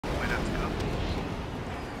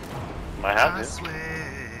I have I to.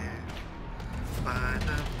 swear by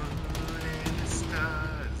the moon and the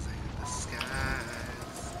stars in the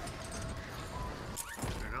skies.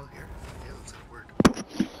 Darnell here. Yeah, that's how it worked.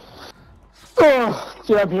 Oh,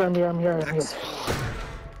 yeah, I'm here. X4.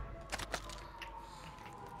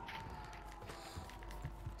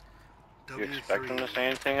 You W3. expect him to say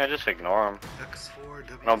anything? I just ignore him. X4,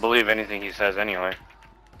 W3. I don't believe anything he says anyway.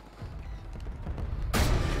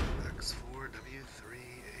 X4,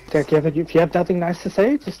 W3, A7. Derek, if you have nothing nice to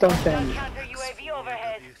say, just don't say anything. Counter UAV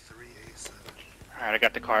overhead. W3, A7. Alright, I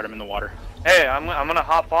got the card. I'm in the water. Hey, I'm gonna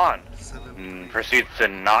hop on. 7. Proceeds to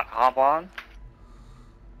not hop on.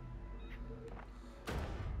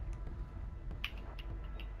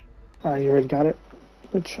 You already got it.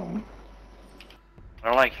 Good showing. I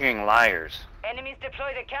don't like hearing liars. Enemies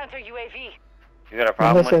deploy the counter UAV. You got a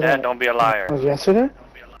problem When did I with say that? that? Don't be a liar. Was yesterday?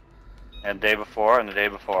 And the day before, and the day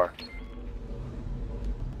before.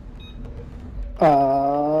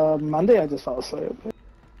 Monday I just fell asleep.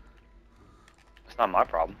 It's not my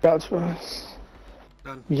problem. That's what.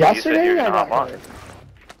 Done. Yesterday you're I gonna got hop on. hurt.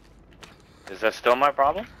 Is that still my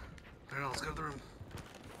problem? Darnell, let's go to the room.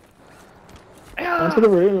 Went to the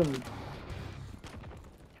room.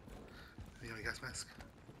 You have a gas mask?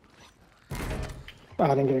 Oh, I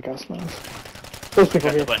didn't get a gas mask. There's people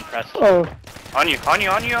Got the here. button pressed. Oh, On you, on you,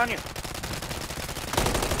 on you, on you.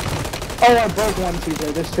 oh, I broke one,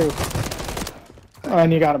 TJ. There's two. Oh,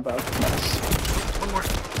 and you got them both. Nice. One more.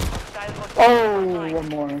 Oh, one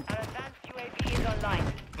more. Our advanced UAV is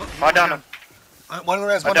online. Oh, I down him. One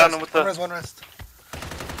rest, I one down rest. him with One the- rest, one rest.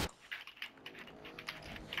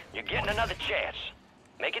 You're getting another chance.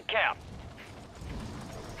 Make it count.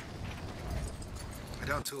 I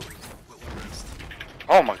down two of them with one rest.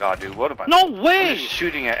 Oh my god, dude, what am I? No I'm way! just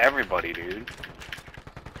shooting at everybody, dude.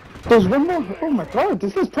 There's one more. Oh my god,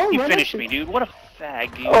 this is prone. You right finished next me, to- dude. What a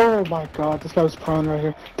fag, dude. Oh my god, this guy was prone right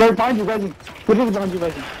here. They're behind you, Reggie. Literally behind you,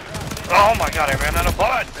 Reggie. Oh my god, I ran out of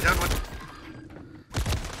blood. I down one.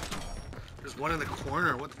 There's one in the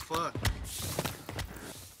corner. What the fuck?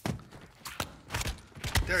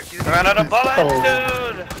 Derek, you I ran out of bullets,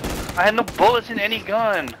 Oh. dude. I had no bullets in any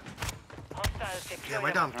gun. Hostiles Yeah, deployed.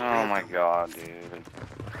 we're down three. Oh of my them. god, dude.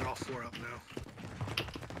 They're all four up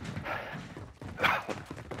now.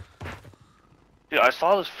 Dude, I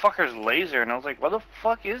saw this fucker's laser and I was like, where the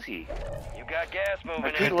fuck is he? You got gas I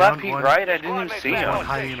moving peeked in. left, down peeked one. right, I didn't even Squad see mates back him. on.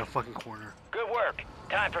 Hiding in a fucking corner. Good work.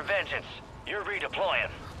 Time for vengeance. You're redeploying.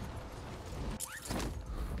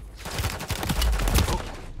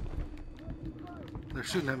 They're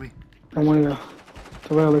shooting at me. I wanted to.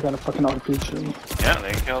 They literally got a fucking RPG. Yeah,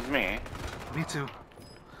 they killed me. Me too.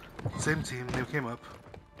 Same team. They came up.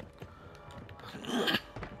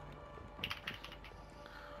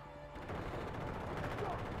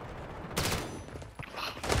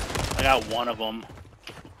 I got one of them.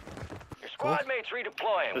 Your squad mates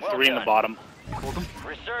redeploying. The Well three in the done. bottom. Hold them.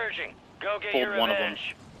 Resurging. Go get Pulled your one of them.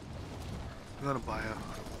 revenge. I'm gonna buy a.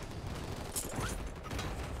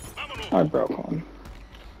 I broke one.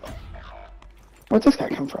 Where'd this guy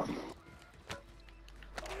come from?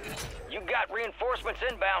 You got reinforcements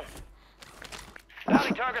inbound.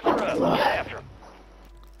 Bounty targets are up. Get after 'em.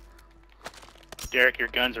 Derek, your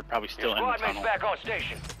guns are probably Your still in the squad mates tunnel. back on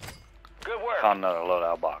station. Good work. Found another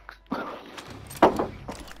loadout box.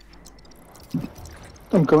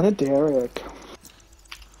 I'm going to Derek.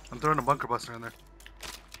 I'm throwing a bunker buster in there.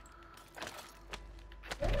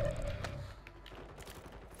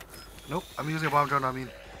 Nope, I'm using a bomb drone. I mean,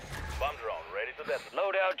 Bomb drone ready for that.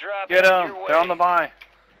 Loadout drop. Get headed him! your They're on the way. buy.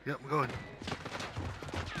 yep, I'm going.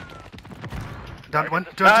 Down one.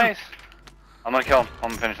 Down two. Nice! I'm gonna kill him. I'm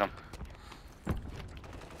gonna finish him.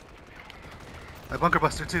 I bunker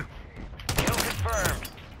buster too. Kill confirmed.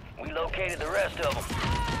 We located the rest of them.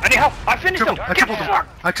 I need help! I finished him! I tripled him.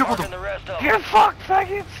 I tripled Marking him. the rest of You're them. fucked,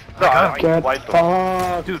 faggots! got him. Get wiped him.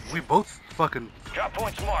 fucked. Dude, we both fucking. Drop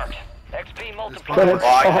points marked. XP Get multiplier. it. Oh,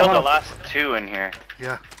 I killed the Oh. last two in here.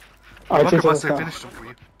 Yeah. Alright, Bunker TJ, let's buster go. finished him for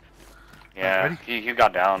you. Yeah, Ready? he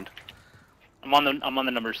got downed. I'm on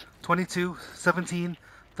the numbers. 22, 17,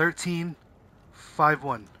 13,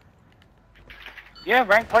 5-1. Yeah,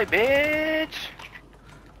 rank play, bitch!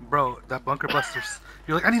 Bro, that bunker buster's.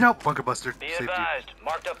 You're like, I need help. Bunker buster Be saved you. advised.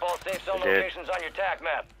 Marked up all safe zone I did. locations on your TAC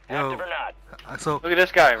map. Yo. Active or not. So, Look at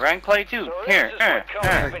this guy, rank play too. So Here, this is what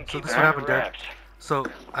Cody's been so keeping this is what happened, under Derek. wraps. so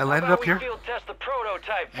I How landed about up we here, field test the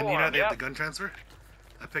prototype and for you know him, they have yep? the gun transfer.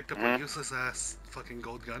 I picked up a useless ass fucking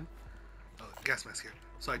gold gun. Oh, gas mask here.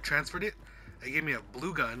 So I transferred it. It gave me a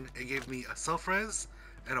blue gun. It gave me a self res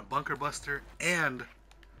and a bunker buster, and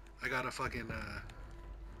I got a fucking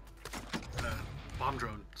bomb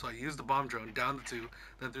drone. So I used the bomb drone, down the 2,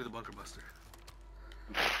 then threw the bunker buster.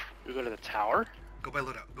 We go to the tower. Go buy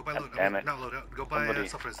loadout. Go buy God loadout. damn it. Not loadout. Go buy Somebody-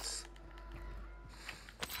 self-res.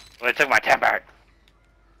 Well, they took my temper.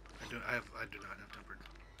 I do not have tempered.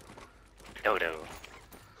 Dodo.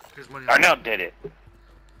 Here's money. Darnell did it.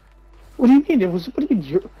 What do you mean? It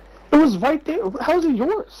was right there. How is it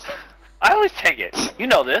yours? I always take it. You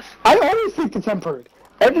know this. I always take the tempered.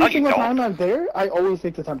 Every No, you single don't. time I'm there, I always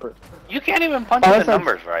take the tempered. You can't even punch Unless the I-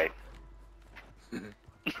 numbers right.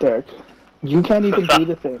 Derek, you can't even do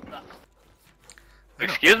the thing. I know.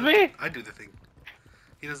 Excuse me? I do the thing.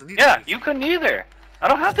 He doesn't need Yeah, to. you couldn't either. I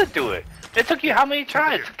don't have to do it. It took you how many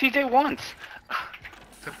tries? It took TJ once.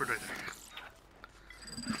 Tempered right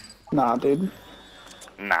there. Nah, dude.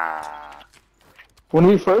 Nah. When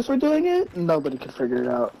we first were doing it, nobody could figure it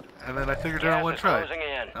out. And then I figured it out Gas one is try. closing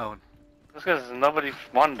in. Oh, That's because nobody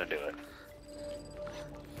wanted to do it.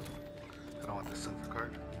 I don't want this silver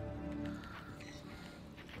card.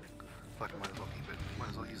 Fuck, might as well keep it. Might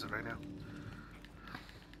as well use it right now.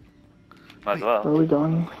 Might as Where are well. we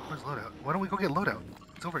going? Where's loadout? Why don't we go get loadout?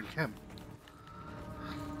 It's over in Chem.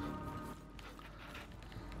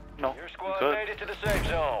 No, Your we squad could. made it to the safe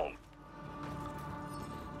zone.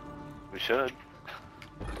 We should.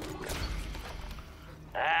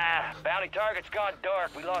 Ah, bounty target's gone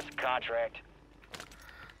dark. We lost the contract.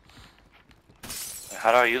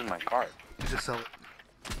 How do I use my card? You just sell it.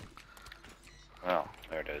 Oh,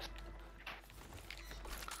 there it is.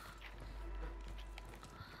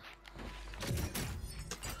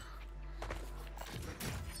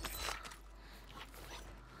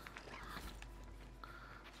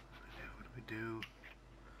 What do we do?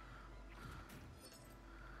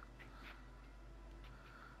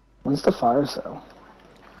 When's the fire sale?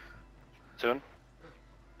 Soon?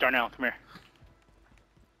 Darnell, come here.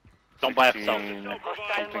 Don't buy up self. 16 Hostile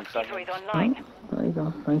something mosquito seconds. is online. There you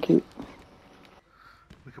go. Thank you.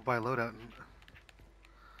 We could buy loadout and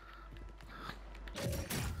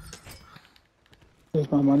Here's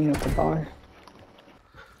my money at the buy.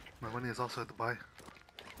 my money is also at the buy.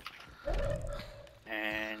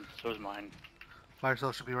 And so's mine. Fire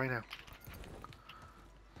sale should be right now.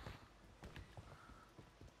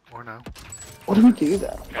 Or now. What do we do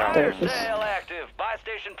then? Yeah. There, Fire this- sale active. Buy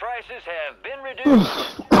station prices have been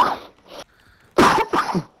reduced.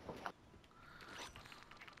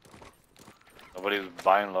 Nobody's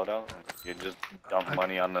buying loadout. You just dump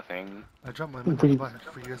money on the thing. I dropped my money to buy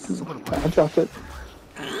for you guys. Someone to buy. I dropped it.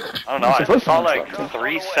 I don't know. That's I the first saw one I like dropped.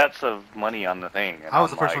 3 sets of money on the thing. And I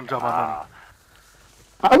was I'm the first like, one to drop my money.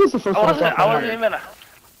 I was the first I one to wasn't. drop I my wasn't money. even.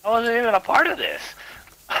 I wasn't even a part of this.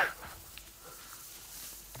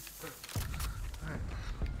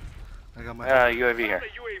 I got my. UAV here.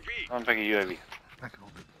 I'm picking UAV. I can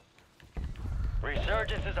hold it.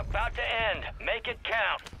 Resurgence is about to end. Make it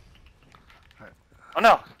count. Oh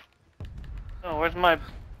no. Oh, where's my?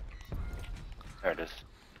 There it is.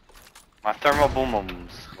 My thermal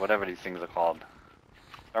boom-booms, whatever these things are called.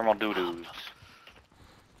 Thermal doo-doos.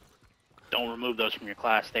 Don't remove those from your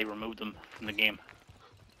class. They removed them from the game.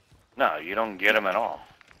 No, you don't get them at all.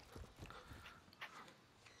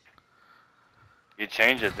 You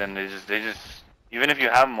change it, then they just, even if you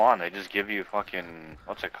have them on, they just give you fucking,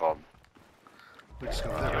 what's it called? We just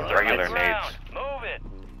go over there. Regular High ground. nades. Move it.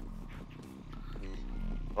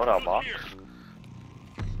 Loadout box.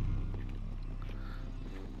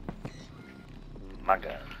 My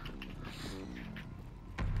God.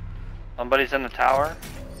 Somebody's in the tower.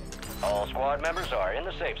 All squad members are in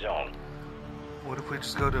the safe zone. What if we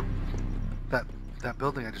just go to that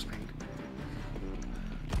building I just made?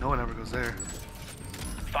 No one ever goes there.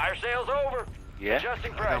 Fire sale's over. Yeah.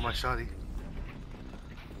 Adjusting I got my prices. shoddy.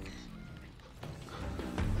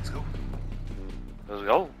 Let's go. Let's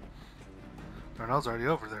go. Darnell's already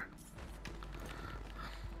over there.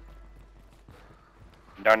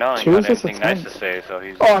 Darnell ain't Choose got this anything nice to attempt. say, so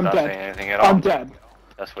he's Oh, I'm not dead. saying anything at all. I'm dead.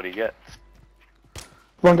 That's what he gets.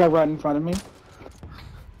 One guy right in front of me.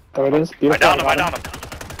 There it is. I Beautiful. downed him. I got downed him.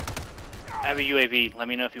 I have a UAV. Let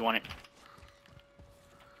me know if you want it.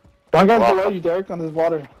 One guy's Welcome. below you, Derek, on this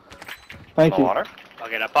water. Thank In you. the water?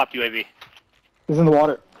 Okay, I popped UAV. He's in the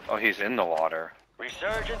water. Oh, he's in the water.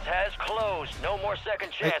 Resurgence has closed. No more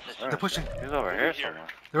second chances. They're pushing. He's over here somewhere.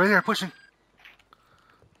 They're right there pushing.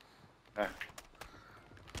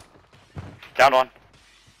 Down one.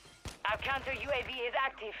 Our counter UAV is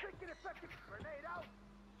active.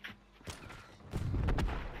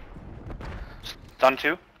 Stun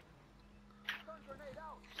 2.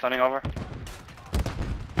 Stunning over.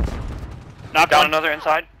 Knock Down one. another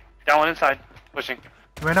inside. Down one inside. Pushing.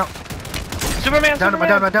 He ran out. Superman! Down him,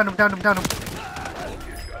 Superman! down him.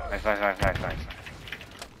 Nice.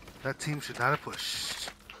 That team should not have pushed.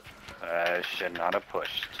 Should not have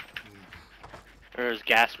pushed. There's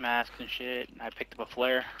gas masks and shit. And I picked up a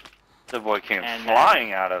flare. The boy came And,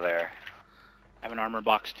 flying out of there. I have an armor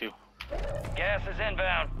box too. Gas is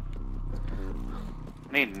inbound.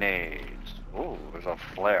 Need nades. Ooh, there's a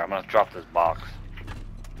flare. I'm gonna drop this box.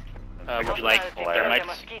 Would you Pick like up the Flare. flare. thermites?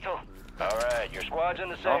 Mosquito. Alright, your squad's in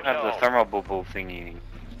the I don't safe have the zone. thermal boo boo thingy.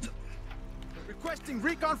 Requesting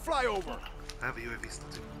recon flyover. I have a UAV still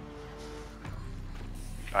too.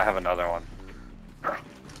 I have another one.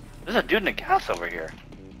 There's a dude in the gas over here.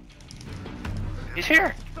 He's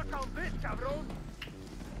here.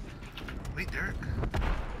 Wait, Derek.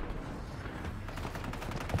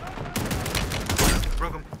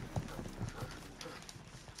 Broke him.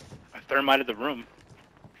 I thermited the room.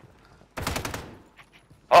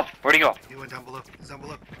 Oh, where'd he go? He went down below. He's down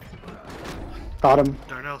below. Got him.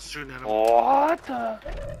 Darnell's shooting at him. What the?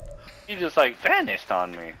 He just like vanished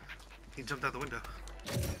on me. He jumped out the window.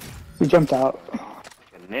 He jumped out.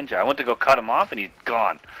 Ninja. I went to go cut him off and he's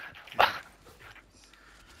gone.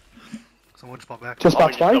 Someone just bought back. Just Oh,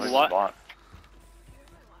 bought he just twice? double what? Spawn.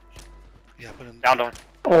 Yeah, put him. Down him.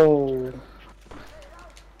 Oh.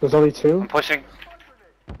 There's only two? I'm pushing.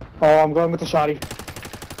 Oh, I'm going with the shotty.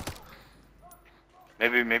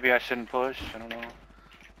 Maybe I shouldn't push. I don't know.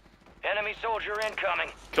 Enemy soldier incoming.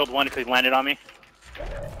 Killed one because he landed on me.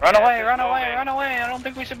 Run Gas away! is Run away! moving. Run away! I don't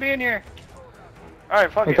think we should be in here. All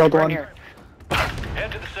right, fuck I it. killed Right one. here.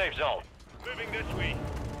 Head to the safe zone. Moving this way.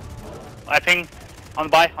 I ping. On the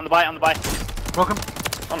buy. On the buy. On the buy. Broke him.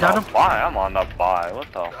 I'm Down on him. the buy. I'm on the buy.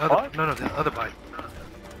 What the Other, fuck? no, the other bite.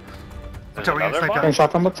 There's Watch out, we're getting another sniped buy? Getting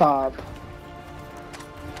shot from the top.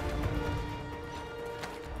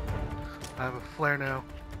 I have a flare now.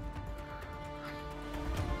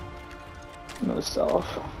 No self.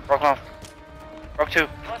 Broke one. Broke two.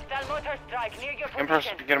 Hostile motor strike near your Empress,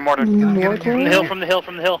 position. get him mortared. From the Mortar? hill. From the hill.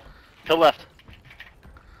 From the hill. To the left.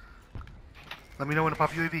 Let me know when to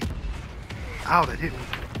pop UAV. Ow, that hit me.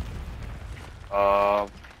 Pop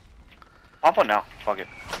one now. Fuck it.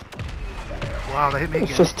 Wow, that hit me It's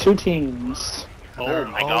again. just two teams. And they're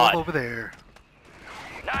Oh my all god. over there.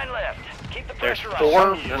 9 left. Keep the There's pressure four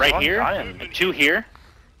on. There's right one here. guy in- And two here.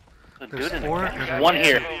 The There's dude in the four gas. and One Gas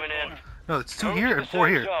here. moving in. No, it's two Move here to and the four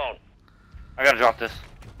safe here. zone. I gotta drop this.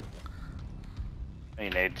 I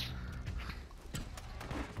need nades.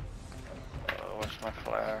 Where's my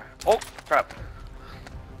flare? Oh, crap.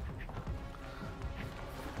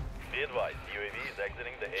 Be advised, UAV is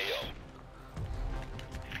exiting the AO.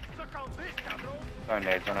 Sorry,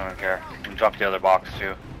 nades. I don't care. And drop the other box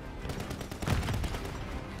too.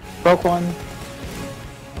 Broke one.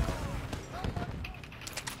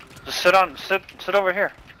 Just sit over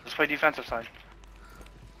here. Just play defensive side.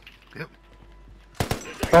 Yep.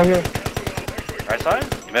 Right here. Right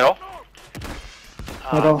side? Middle?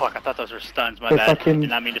 Oh, Middle. fuck. I thought those were stuns. My They bad. fucking- Did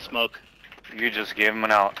not mean to smoke. You just gave him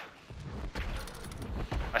an out.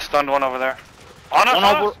 I stunned one over there. On us, One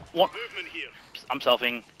on over. us! One. I'm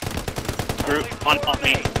selfing. Group on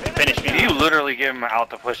me. Finish me. You literally gave him out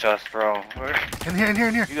to push us, bro. In here, in here,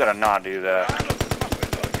 in here. You gotta not do that.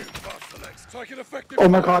 Oh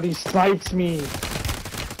my god, he sniped me.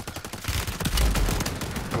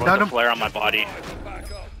 There Down was a him. flare on my body.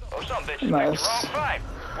 Oh, some bitches Nice. picked the wrong fight.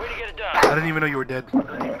 Way to get it I done. didn't even know you were dead.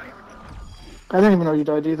 I didn't even know you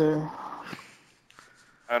died either.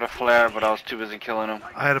 I had a flare, but I was too busy killing him.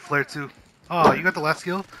 I had a flare too. Oh, you got the last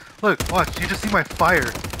kill? Look, watch. You just see my fire.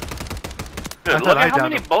 Dude, thought look I at how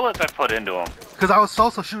downed many him. bullets I put into him. Because I was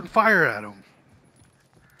also shooting fire at him.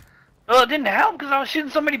 Well, it didn't help because I was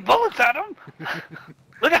shooting so many bullets at him.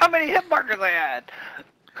 Look at how many hit markers I had.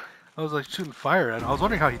 I was like shooting fire at him. I was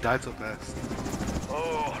wondering how he died so fast.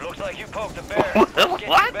 Oh, looks like you poked the bear. What? Let's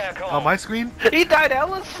get you back home. On my screen? He died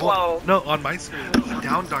hella slow. No, on my screen. He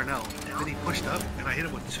downed Darnell. Then he pushed up, and I hit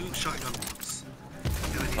him with 2 shotgun bolts. And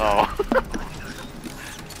then he died. Oh.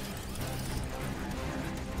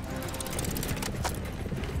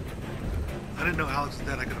 I didn't know Alex was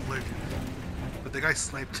dead. I could have flared you. But the guy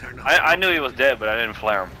sniped Darnell. I knew he was dead, but I didn't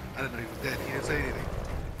flare him. I didn't know he was dead. He didn't say anything.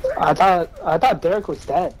 I thought Derek was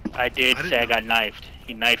dead. I did I didn't say I know. got knifed.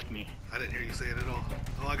 He knifed me. I didn't hear you say it at all.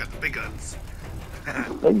 Oh, I got the big guns.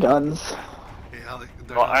 Big guns. Hey, Alex,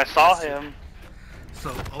 Well, I saw him. So,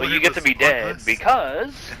 all I Well, you heard get to was be dead us,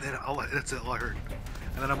 because. And then that's it, all I heard.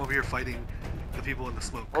 And then I'm over here fighting the people in the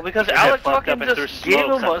smoke. Well, because I got Alex fucked fucking up and just threw gave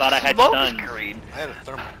smokes. him I thought I a had smoke stuns. screen. I had a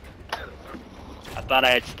thermal. I thought I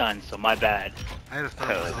had stuns, so my bad. I had a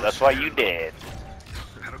thermal. That's why you dead.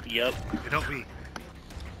 I don't, Yep. it helped me.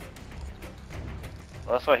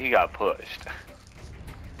 Well, that's why he got pushed.